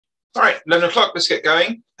All right, 11 o'clock, let's get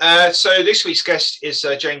going. So this week's guest is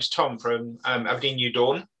James Tom from Aberdeen New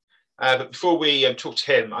Dawn. But before we talk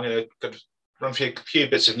to him, I'm going to run through a few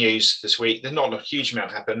bits of news this week. There's not a huge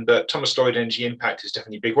amount happened, but ThomasLlyod Energy Impact is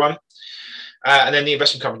definitely a big one. And then the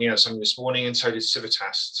investment company announced something this morning, and so did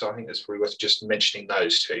Civitas. So I think it's probably worth just mentioning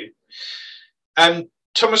those two.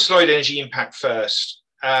 ThomasLlyod Energy Impact first.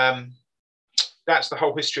 That's the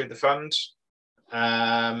whole history of the fund.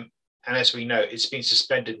 And as we know, it's been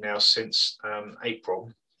suspended now since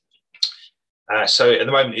April. So at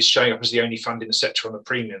the moment, it's showing up as the only fund in the sector on a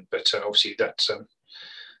premium, but obviously that's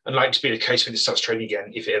unlikely to be the case when it starts trading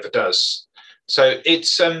again, if it ever does. So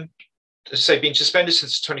it's, as I say, been suspended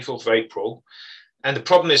since the 24th of April. And the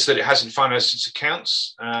problem is that it hasn't finalised its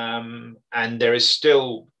accounts. And there is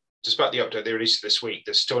still, despite the update they released this week,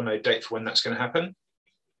 there's still no date for when that's going to happen.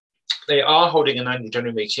 They are holding an annual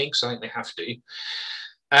general meeting, so I think they have to.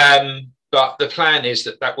 But the plan is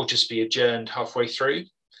that that will just be adjourned halfway through.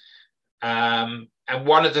 And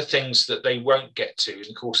one of the things that they won't get to in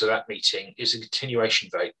the course of that meeting is a continuation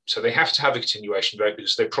vote. So they have to have a continuation vote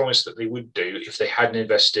because they promised that they would do if they hadn't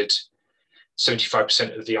invested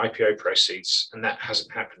 75% of the IPO proceeds, and that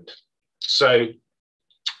hasn't happened. So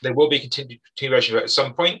there will be a continuation vote at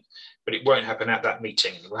some point, but it won't happen at that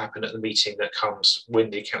meeting. It will happen at the meeting that comes when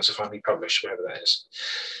the accounts are finally published, whatever that is.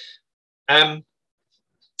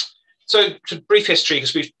 So to brief history,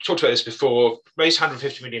 because we've talked about this before, raised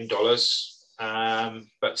 $150 million,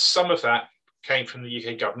 but some of that came from the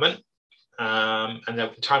UK government. And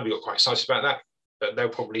at the time we got quite excited about that, but they'll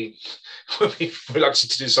probably will be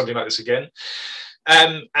reluctant to do something like this again.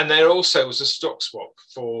 And there also was a stock swap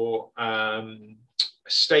for a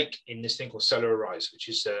stake in this thing called Solar Arise, which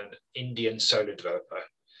is an Indian solar developer.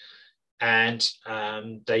 And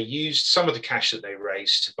they used some of the cash that they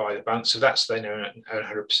raised to buy the balance of that, so they now own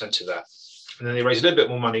 100% of that. And then they raised a little bit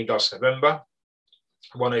more money last November,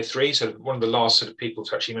 103, so one of the last sort of people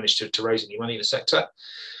to actually manage to raise any money in the sector.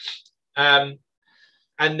 And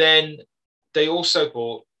then they also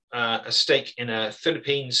bought a stake in a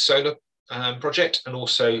Philippines solar project and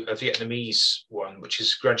also a Vietnamese one, which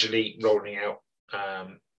is gradually rolling out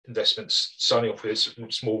investments, starting off with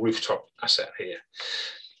a small rooftop asset here.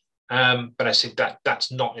 But I said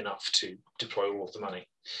that's not enough to deploy all of the money.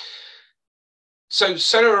 So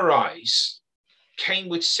Solar Arise came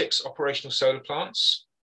with 6 operational solar plants,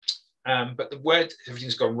 but where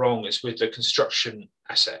everything's gone wrong is with the construction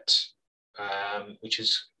asset, which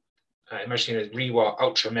is imagining a Rewa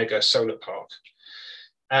Ultra Mega Solar Park.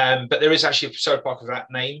 But there is actually a solar park of that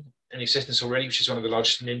name in existence already, which is one of the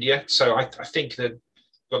largest in India. So I think that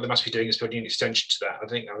what they must be doing is building an extension to that. I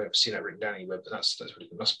think I've never seen that written down anywhere, but that's what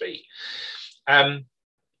it must be. The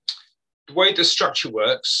way the structure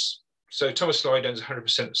works, so ThomasLlyod owns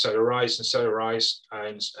 100% of Solar Rise, and Solar Rise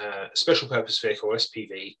owns a special purpose vehicle,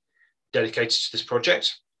 SPV, dedicated to this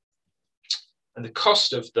project. And the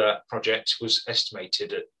cost of the project was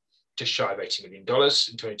estimated at just shy of $80 million in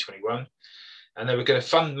 2021. And they were going to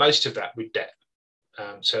fund most of that with debt.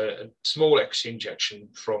 So a small equity injection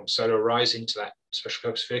from Solar Rise into that special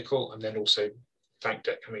purpose vehicle, and then also bank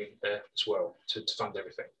debt coming in there as well to fund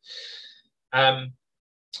everything.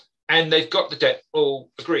 And they've got the debt all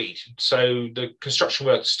agreed. So the construction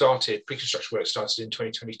work started, pre-construction work started in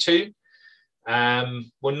 2022.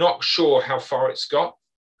 We're not sure how far it's got,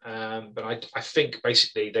 but I think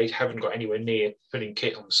basically they haven't got anywhere near putting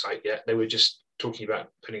kit on the site yet. They were just talking about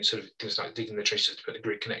putting sort of things like digging the trenches to put the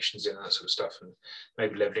grid connections in and that sort of stuff, and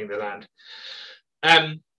maybe leveling the land.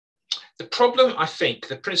 The problem, I think,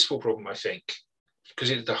 the principal problem, I think, because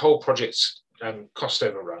the whole project's cost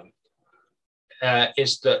overrun,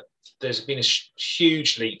 is that there's been a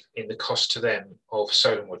huge leap in the cost to them of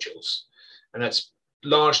solar modules. And that's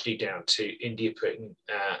largely down to India putting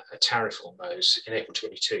a tariff on those in April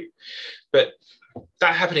 22. But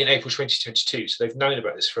that happened in April 2022, so they've known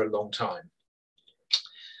about this for a long time.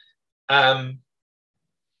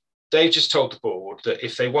 They've just told the board that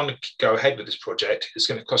if they want to go ahead with this project, it's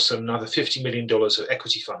going to cost them another $50 million of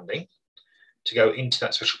equity funding to go into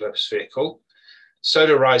that special purpose vehicle.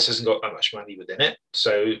 Solar Rise hasn't got that much money within it,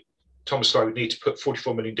 so ThomasLlyod would need to put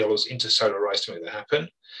 $44 million into Solar Rise to make that happen.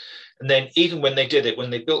 And then even when they did it, when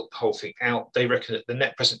they built the whole thing out, they reckon that the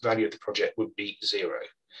net present value of the project would be 0.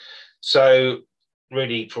 So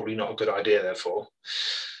really probably not a good idea, therefore.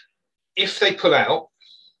 If they pull out,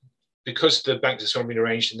 because the bank has been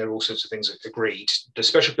arranged and there are all sorts of things agreed, the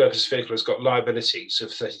special purpose vehicle has got liabilities of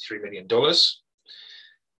 $33 million.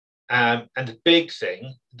 And the big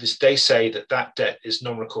thing is they say that that debt is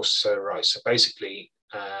non-recourse to Solar Rise. So basically,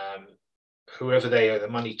 whoever they owe the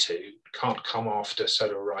money to can't come after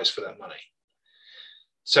Solar Rise for that money.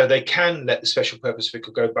 So they can let the special purpose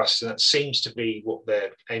vehicle go bust, and that seems to be what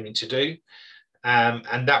they're aiming to do.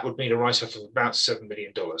 And that would mean a write-off of about $7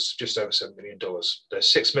 million, just over $7 million.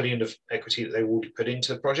 There's $6 million of equity that they already put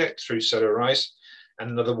into the project through Solar Rise,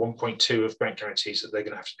 and another 1.2 of bank guarantees that they're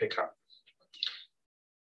going to have to pick up.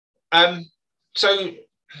 So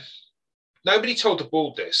nobody told the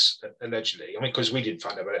board this, allegedly. I mean, because we didn't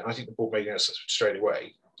find out about it. And I think the board made an announcement straight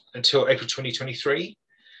away until April 2023,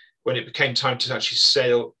 when it became time to actually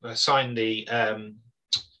sign the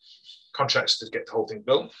contracts to get the whole thing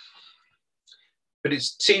built. But it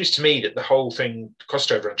seems to me that the whole thing,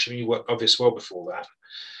 cost overrun, should be obvious well before that.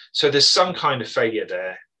 So there's some kind of failure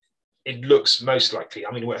there. It looks most likely.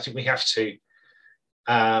 I mean, I think we have to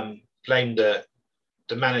blame the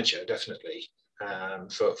manager, definitely,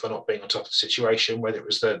 for not being on top of the situation, whether it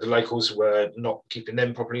was the locals were not keeping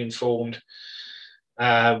them properly informed.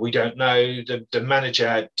 We don't know. The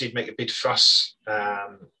manager did make a big fuss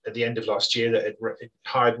at the end of last year that it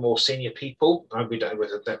hired more senior people. We don't know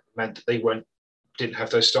whether that meant that they didn't have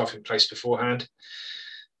those staff in place beforehand.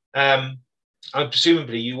 And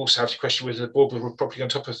presumably, you also have to question whether the board were properly on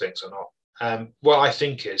top of things or not. What I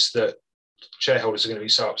think is that shareholders are going to be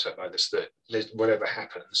so upset by this that whatever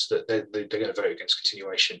happens, that they're going to vote against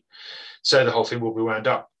continuation. So the whole thing will be wound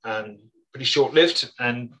up, and pretty short-lived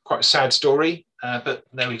and quite a sad story. But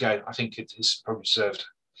there we go. I think it is probably deserved.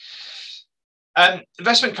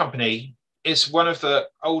 Investment company is one of the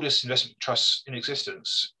oldest investment trusts in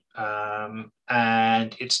existence,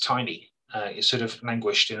 and it's tiny. It's sort of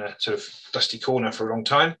languished in a sort of dusty corner for a long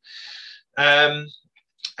time, and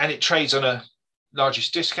it trades on a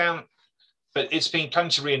largest discount. But it's been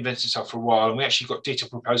planning to reinvent itself for a while, and we actually got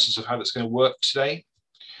detailed proposals of how that's going to work today.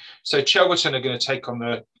 So Chelverton are going to take on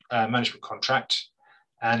the management contract,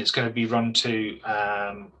 and it's going to be run to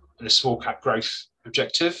a small cap growth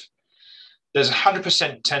objective. There's a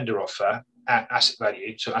 100% tender offer at asset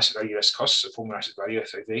value, so asset value less costs, so former asset value,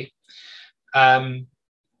 FAV. And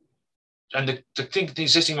the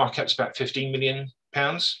existing market cap is about £15 million.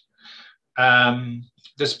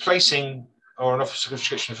 There's placing or an offer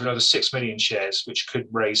subscription for another 6 million shares, which could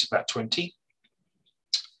raise about 20.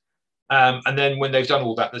 And then when they've done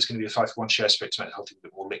all that, there's going to be a 5-for-1 share split to make the whole thing a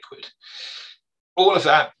bit more liquid. All of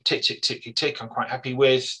that, tick, tick, tick, tick, tick, I'm quite happy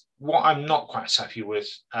with. What I'm not quite happy with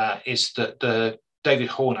is that the David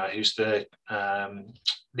Horner, who's the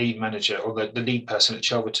lead manager or the lead person at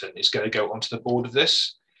Chelverton, is going to go onto the board of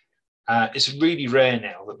this. It's really rare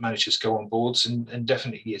now that managers go on boards, and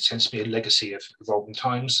definitely it tends to be a legacy of olden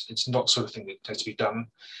times. It's not the sort of thing that tends to be done.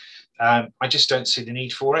 I just don't see the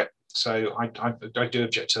need for it. So I do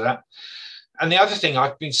object to that. And the other thing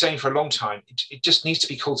I've been saying for a long time, it just needs to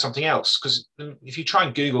be called something else, because if you try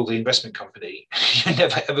and Google the investment company, you're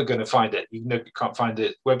never, ever going to find it. You can't find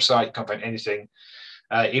the website, can't find anything.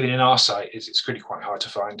 Even in our site, it's really quite hard to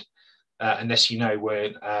find unless you know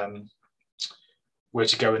where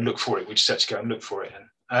to go and look for it, which set to go and look for it.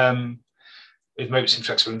 And with Moments in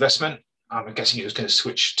Flexible Investment, I'm guessing it was going to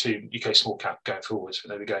switch to UK small cap going forwards, but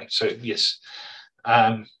there we go. So yes.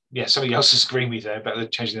 Yeah, somebody else is agreeing with me there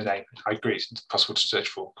about changing the name. I agree, it's possible to search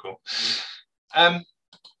for. Cool.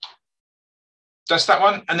 That's that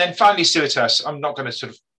one. And then finally, Civitas. I'm not going to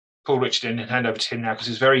sort of pull Richard in and hand over to him now because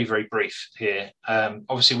it's very, very brief here.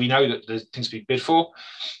 Obviously, we know that there's things to be bid for.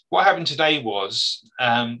 What happened today was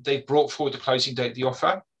they brought forward the closing date of the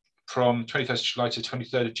offer from 21st of July to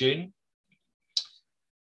 23rd of June.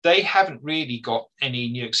 They haven't really got any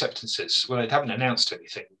new acceptances. Well, they haven't announced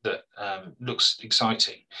anything that looks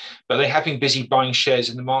exciting, but they have been busy buying shares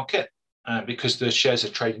in the market because the shares are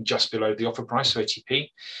trading just below the offer price of ATP.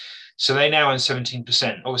 So they now own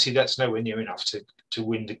 17%. Obviously, that's nowhere near enough to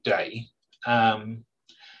win the day. And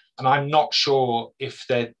I'm not sure if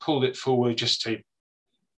they pulled it forward just to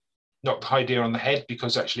knock the idea on the head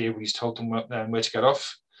because actually everybody's told them where to get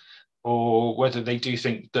off, or whether they do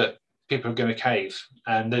think that people are going to cave.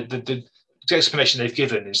 And the explanation they've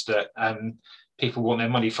given is that people want their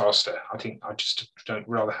money faster. I think I just don't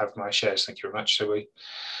rather have my shares. Thank you very much. So we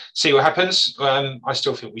see what happens. I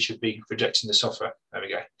still think we should be rejecting this offer. There we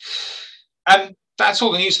go. That's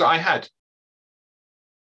all the news that I had.